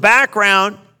from the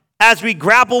background as we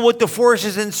grapple with the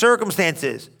forces and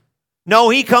circumstances. No,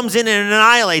 he comes in and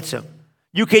annihilates them.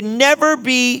 You can never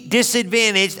be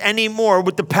disadvantaged anymore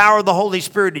with the power of the Holy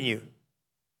Spirit in you.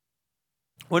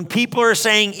 When people are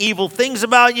saying evil things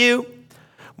about you,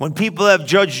 when people have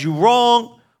judged you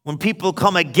wrong, when people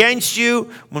come against you,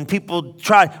 when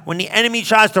the enemy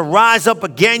tries to rise up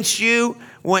against you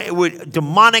with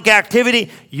demonic activity,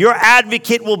 your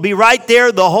advocate will be right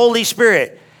there, the Holy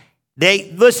Spirit. They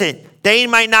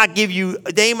might not give you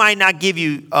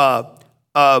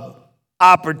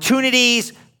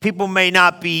opportunities. You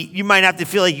might have to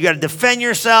feel like you got to defend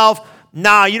yourself.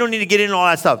 Nah, you don't need to get into all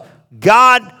that stuff.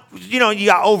 God, you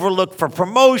got overlooked for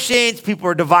promotions. People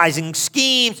are devising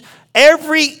schemes.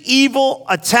 Every evil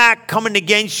attack coming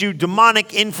against you,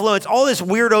 demonic influence, all this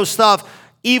weirdo stuff,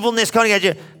 evilness coming at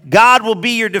you, God will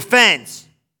be your defense.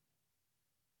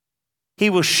 He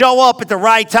will show up at the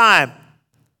right time.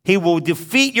 He will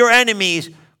defeat your enemies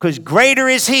because greater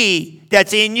is he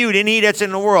that's in you than he that's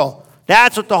in the world.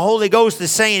 That's what the Holy Ghost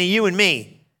is saying to you and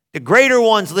me. The greater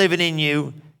one's living in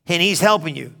you and he's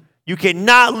helping you. You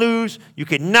cannot lose, you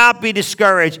cannot be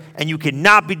discouraged, and you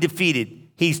cannot be defeated.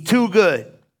 He's too good.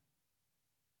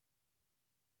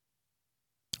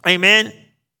 Amen.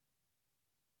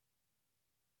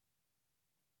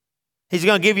 He's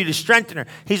going to give you the strengthener.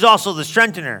 He's also the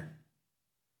strengthener.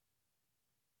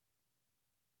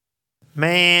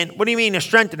 Man, what do you mean a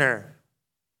strengthener?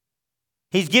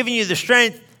 He's giving you the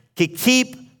strength to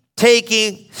keep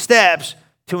taking steps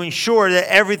to ensure that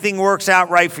everything works out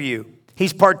right for you.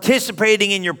 He's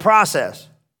participating in your process.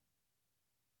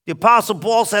 The Apostle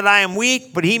Paul said, I am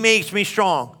weak, but he makes me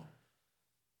strong.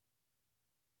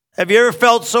 Have you ever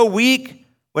felt so weak,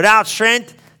 without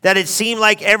strength, that it seemed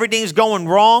like everything's going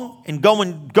wrong and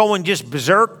going just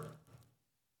berserk?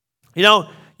 You know,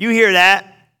 you hear that.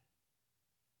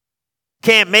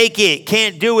 Can't make it,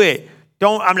 can't do it.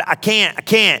 I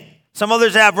can't. Some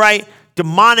others have, right,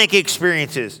 demonic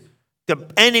experiences.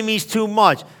 The enemy's too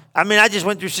much. I mean, I just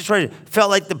went through a situation. Felt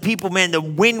like the people, man, the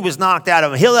wind was knocked out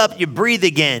of them. He'll help you breathe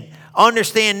again.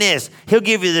 Understand this. He'll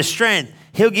give you the strength.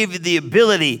 He'll give you the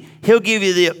ability. He'll give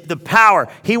you the power.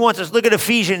 He wants us. Look at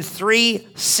Ephesians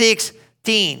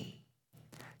 3:16.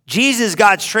 Jesus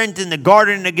got strength in the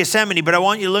Garden of Gethsemane, but I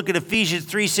want you to look at Ephesians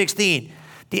 3:16.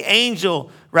 The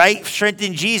angel, right,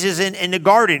 strengthened Jesus in the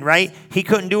garden, right? He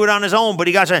couldn't do it on his own, but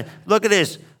he got strength. Look at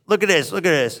this. Look at this. Look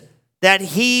at this. That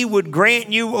he would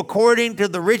grant you according to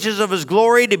the riches of his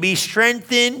glory to be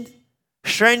strengthened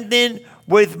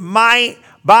with might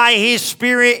by his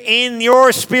Spirit in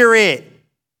your spirit.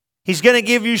 He's going to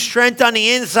give you strength on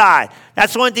the inside.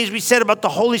 That's one of the things we said about the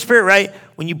Holy Spirit, right?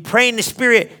 When you pray in the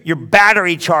Spirit, you're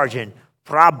battery charging.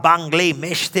 Your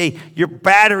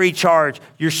battery charge.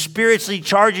 You're spiritually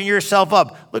charging yourself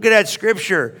up. Look at that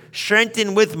scripture.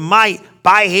 Strengthened with might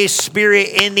by his Spirit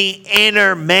in the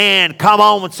inner man. Come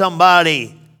on with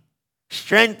somebody.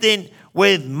 Strengthened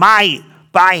with might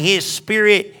by his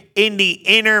Spirit in the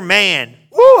inner man.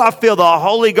 Woo, I feel the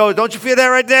Holy Ghost. Don't you feel that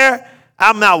right there?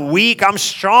 I'm not weak. I'm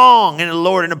strong in the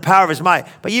Lord and the power of his might.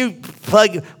 But when's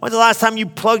the last time you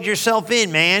plugged yourself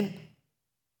in, man?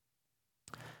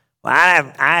 Well,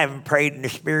 I haven't prayed in the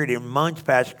Spirit in months,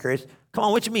 Pastor Chris. Come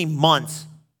on, what you mean months?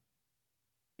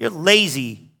 You're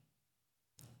lazy.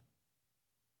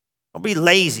 Don't be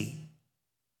lazy.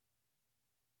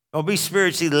 Don't be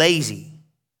spiritually lazy.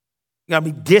 You got to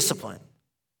be disciplined.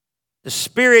 The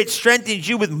Spirit strengthens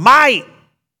you with might,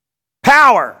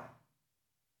 power,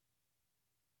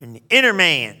 in the inner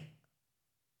man.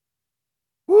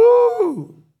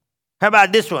 Woo! How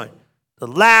about this one? The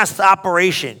last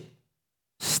operation.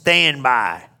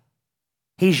 Standby.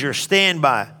 He's your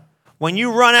standby. When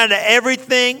you run out of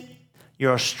everything,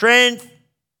 your strength,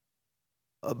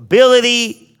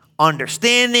 ability,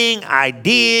 understanding,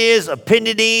 ideas,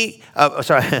 opinions,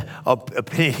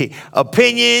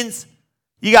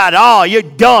 you got it all. You're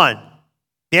done.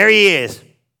 There he is,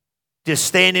 just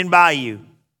standing by you.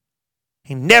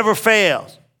 He never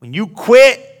fails. When you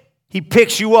quit, he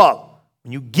picks you up.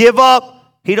 When you give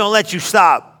up, he don't let you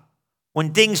stop.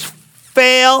 When things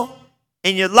fail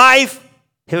in your life,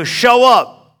 he'll show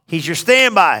up. He's your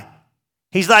standby.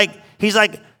 He's like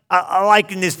I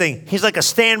liken this thing. He's like a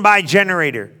standby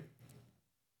generator.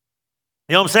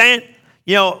 You know what I'm saying?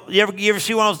 You know, you ever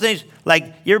see one of those things?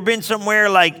 Like, you ever been somewhere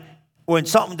like when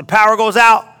the power goes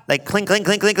out, like clink, clink,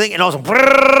 clink, clink, clink, and also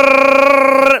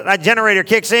that generator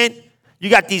kicks in. You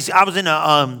got these. I was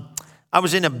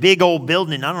in a big old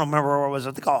building. I don't remember where it was.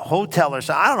 I think a hotel or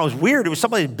something. I don't know. It was weird. It was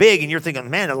something big, and you're thinking,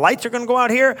 man, the lights are going to go out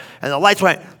here? And the lights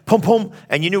went, boom, boom,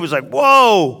 and you knew it was like,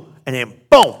 whoa. And then,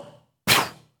 boom.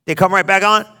 They come right back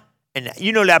on. And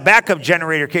you know that backup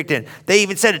generator kicked in. They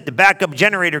even said it, the backup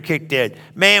generator kicked in.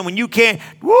 Man, when you can't,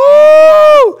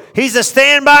 woo! He's a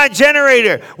standby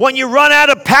generator. When you run out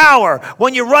of power,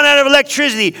 when you run out of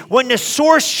electricity, when the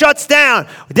source shuts down,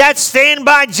 that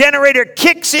standby generator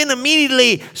kicks in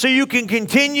immediately so you can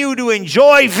continue to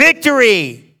enjoy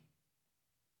victory.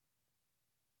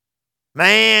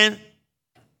 Man.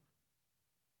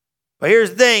 But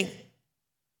here's the thing.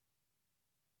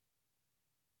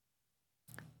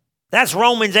 That's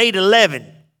Romans 8:11.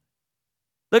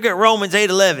 Look at Romans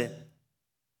 8:11.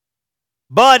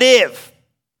 But if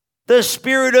the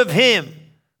Spirit of him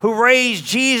who raised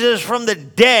Jesus from the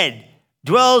dead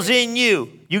dwells in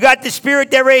you. You got the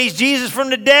Spirit that raised Jesus from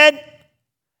the dead?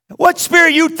 What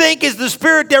Spirit you think is the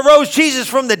Spirit that rose Jesus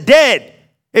from the dead?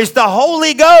 It's the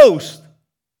Holy Ghost.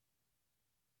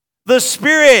 The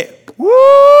Spirit,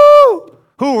 woo,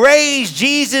 who raised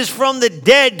Jesus from the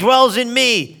dead dwells in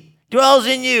me. Dwells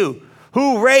in you,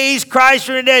 who raised Christ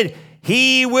from the dead,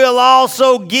 he will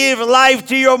also give life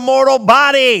to your mortal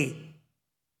body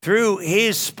through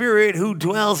his Spirit who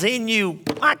dwells in you.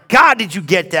 My God, did you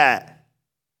get that?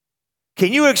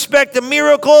 Can you expect a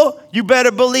miracle? You better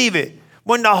believe it.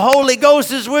 When the Holy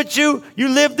Ghost is with you, you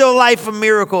live the life of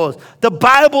miracles. The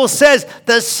Bible says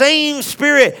the same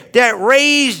Spirit that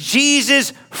raised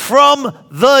Jesus from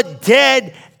the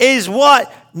dead is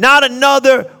what? Not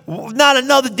another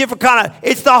different kind of,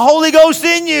 it's the Holy Ghost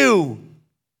in you.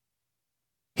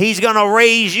 He's going to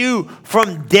raise you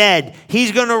from dead.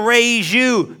 He's going to raise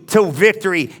you to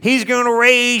victory. He's going to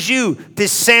raise you to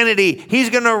sanity. He's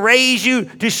going to raise you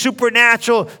to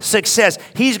supernatural success.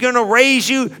 He's going to raise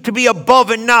you to be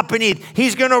above and not beneath.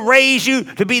 He's going to raise you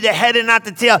to be the head and not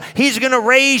the tail. He's going to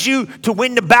raise you to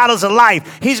win the battles of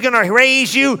life. He's going to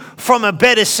raise you from a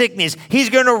bed of sickness. He's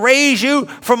going to raise you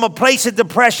from a place of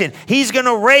depression. He's going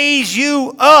to raise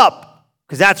you up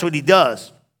because that's what he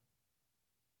does.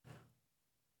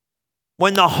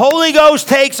 When the Holy Ghost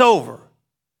takes over,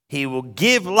 he will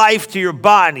give life to your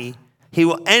body, he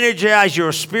will energize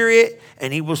your spirit,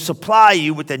 and he will supply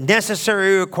you with the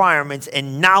necessary requirements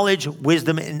and knowledge,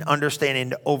 wisdom, and understanding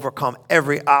to overcome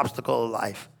every obstacle of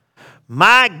life.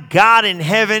 My God in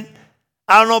heaven,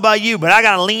 I don't know about you, but I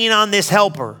got to lean on this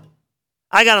helper.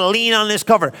 I got to lean on this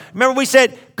comforter. Remember we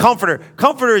said comforter.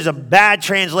 Comforter is a bad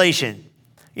translation.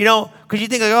 You know, because you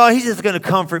think, like, oh, he's just going to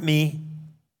comfort me.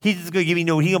 He's just going to give me,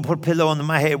 he's going to put a pillow under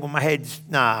my head when my head's,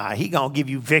 he's going to give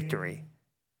you victory.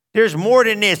 There's more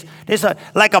than this. There's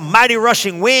like a mighty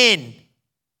rushing wind.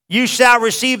 You shall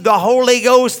receive the Holy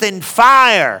Ghost and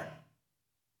fire.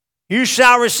 You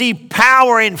shall receive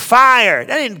power and fire.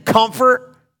 That ain't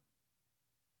comfort.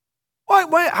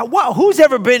 Who's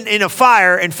ever been in a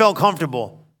fire and felt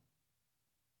comfortable?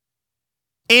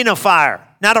 In a fire,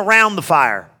 not around the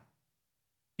fire.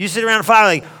 You sit around the fire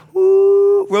like,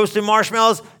 ooh, roasting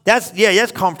marshmallows.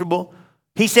 That's comfortable.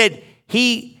 He said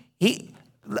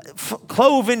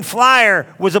cloven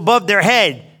fire was above their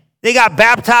head. They got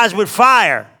baptized with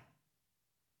fire.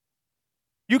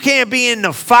 You can't be in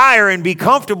the fire and be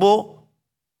comfortable.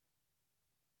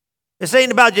 It's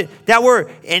saying about that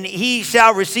word, and he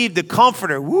shall receive the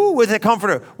comforter. Woo, what's that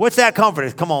comforter? What's that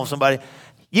comforter? Come on, somebody.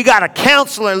 You got a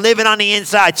counselor living on the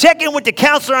inside. Check in with the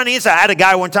counselor on the inside. I had a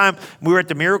guy one time, we were at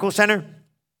the Miracle Center.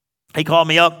 He called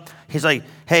me up. He's like,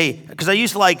 hey, because I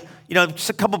used to just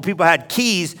a couple of people had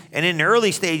keys, and in the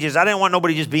early stages, I didn't want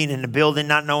nobody just being in the building,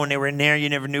 not knowing they were in there. You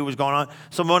never knew what was going on.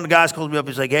 So one of the guys called me up.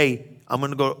 He's like, hey, I got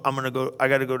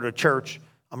to go to the church.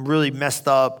 I'm really messed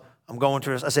up. I'm going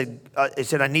to, I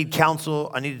said, I need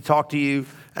counsel. I need to talk to you.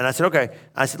 And I said, okay.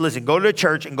 I said, listen, go to the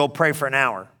church and go pray for an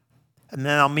hour. And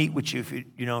then I'll meet with you if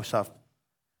you know stuff.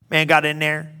 Man got in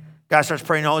there. Guy starts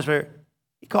praying the Holy Spirit.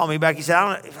 He called me back. He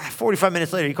said, 45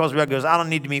 minutes later, he calls me back and goes, I don't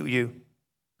need to meet with you.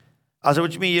 I said,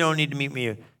 what you mean you don't need to meet with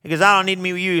you? He goes, I don't need to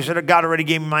meet with you. He said, God already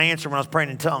gave me my answer when I was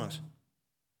praying in tongues.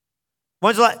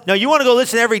 No, you want to go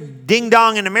listen to every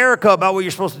ding-dong in America about what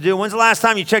you're supposed to do. When's the last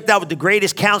time you checked out with the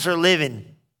greatest counselor living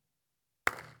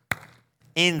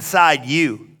inside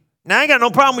you? Now, I ain't got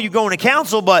no problem with you going to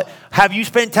counsel, but have you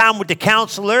spent time with the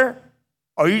counselor?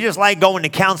 Or you just like going to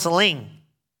counseling?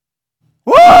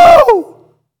 Woo!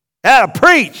 That'll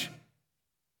preach.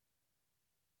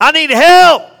 I need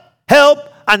help. Help.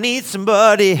 I need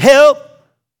somebody. Help.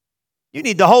 You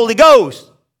need the Holy Ghost.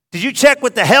 Did you check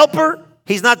with the helper?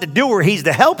 He's not the doer. He's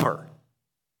the helper.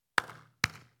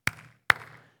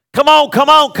 Come on, come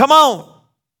on, come on.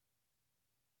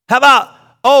 How about,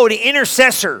 the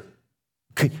intercessor?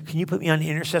 Can you put me on the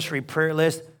intercessory prayer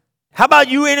list? How about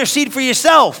you intercede for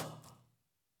yourself?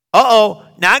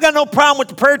 Now I got no problem with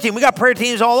the prayer team. We got prayer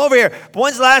teams all over here. But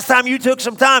when's the last time you took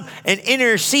some time and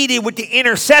interceded with the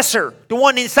intercessor? The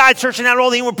one inside searching out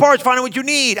all the inward parts, finding what you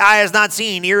need. Eye has not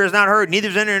seen, ear has not heard, neither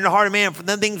has entered in the heart of man for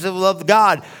the things of love of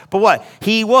God. But what?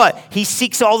 He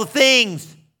seeks all the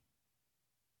things.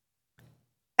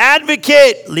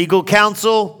 Advocate, legal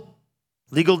counsel,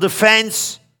 legal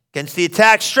defense against the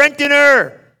attack.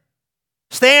 Strengthener,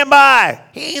 stand by.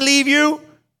 He ain't leave you,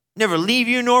 never leave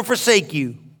you nor forsake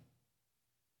you.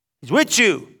 He's with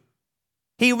you.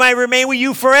 He might remain with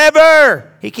you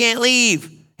forever. He can't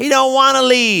leave. He don't want to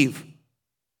leave.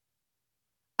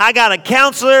 I got a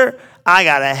counselor. I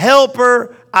got a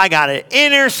helper. I got an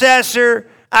intercessor.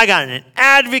 I got an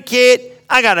advocate.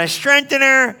 I got a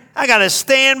strengthener. I got a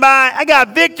standby. I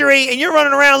got victory. And you're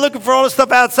running around looking for all this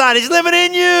stuff outside. He's living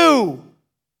in you.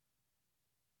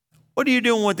 What are you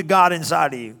doing with the God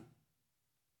inside of you?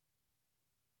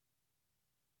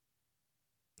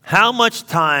 How much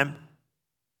time,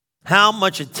 how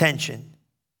much attention,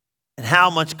 and how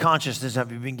much consciousness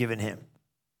have you been giving him?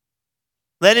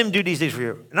 Let him do these things for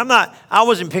you. And I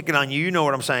wasn't picking on you. You know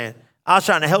what I'm saying. I was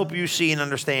trying to help you see and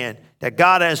understand that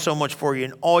God has so much for you,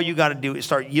 and all you got to do is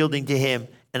start yielding to him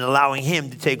and allowing him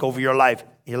to take over your life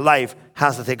your life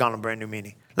has to take on a brand new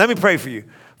meaning. Let me pray for you.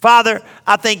 Father,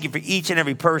 I thank you for each and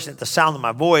every person at the sound of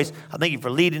my voice. I thank you for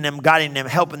leading them, guiding them,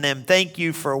 helping them. Thank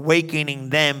you for awakening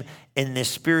them in this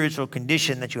spiritual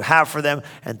condition that you have for them.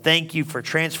 And thank you for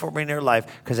transforming their life,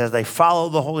 because as they follow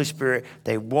the Holy Spirit,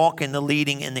 they walk in the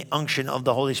leading and the unction of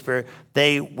the Holy Spirit,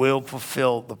 they will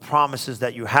fulfill the promises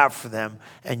that you have for them,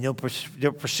 and they'll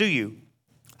pursue you.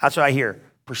 That's what I hear.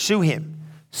 Pursue him.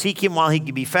 Seek him while he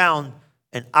can be found,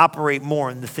 and operate more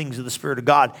in the things of the Spirit of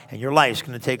God, and your life is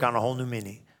going to take on a whole new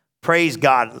meaning. Praise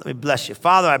God. Let me bless you.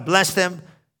 Father, I bless them.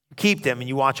 Keep them and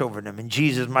you watch over them. In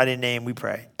Jesus' mighty name we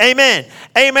pray. Amen.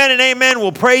 Amen and amen.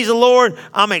 Well, praise the Lord.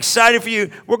 I'm excited for you.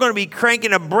 We're going to be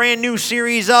cranking a brand new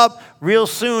series up real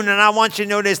soon. And I want you to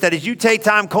notice that as you take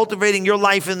time cultivating your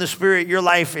life in the Spirit, your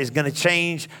life is going to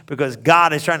change, because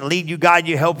God is trying to lead you, guide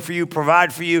you, help for you,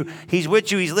 provide for you. He's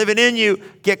with you. He's living in you.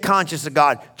 Get conscious of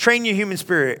God. Train your human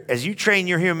spirit. As you train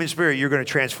your human spirit, you're going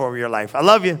to transform your life. I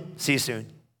love you. See you soon.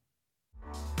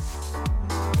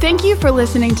 Thank you for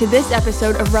listening to this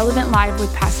episode of Relevant Live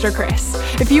with Pastor Chris.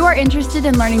 If you are interested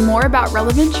in learning more about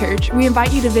Relevant Church, we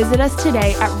invite you to visit us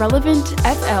today at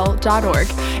relevantfl.org.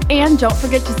 And don't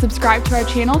forget to subscribe to our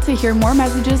channel to hear more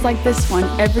messages like this one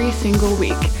every single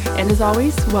week. And as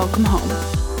always, welcome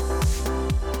home.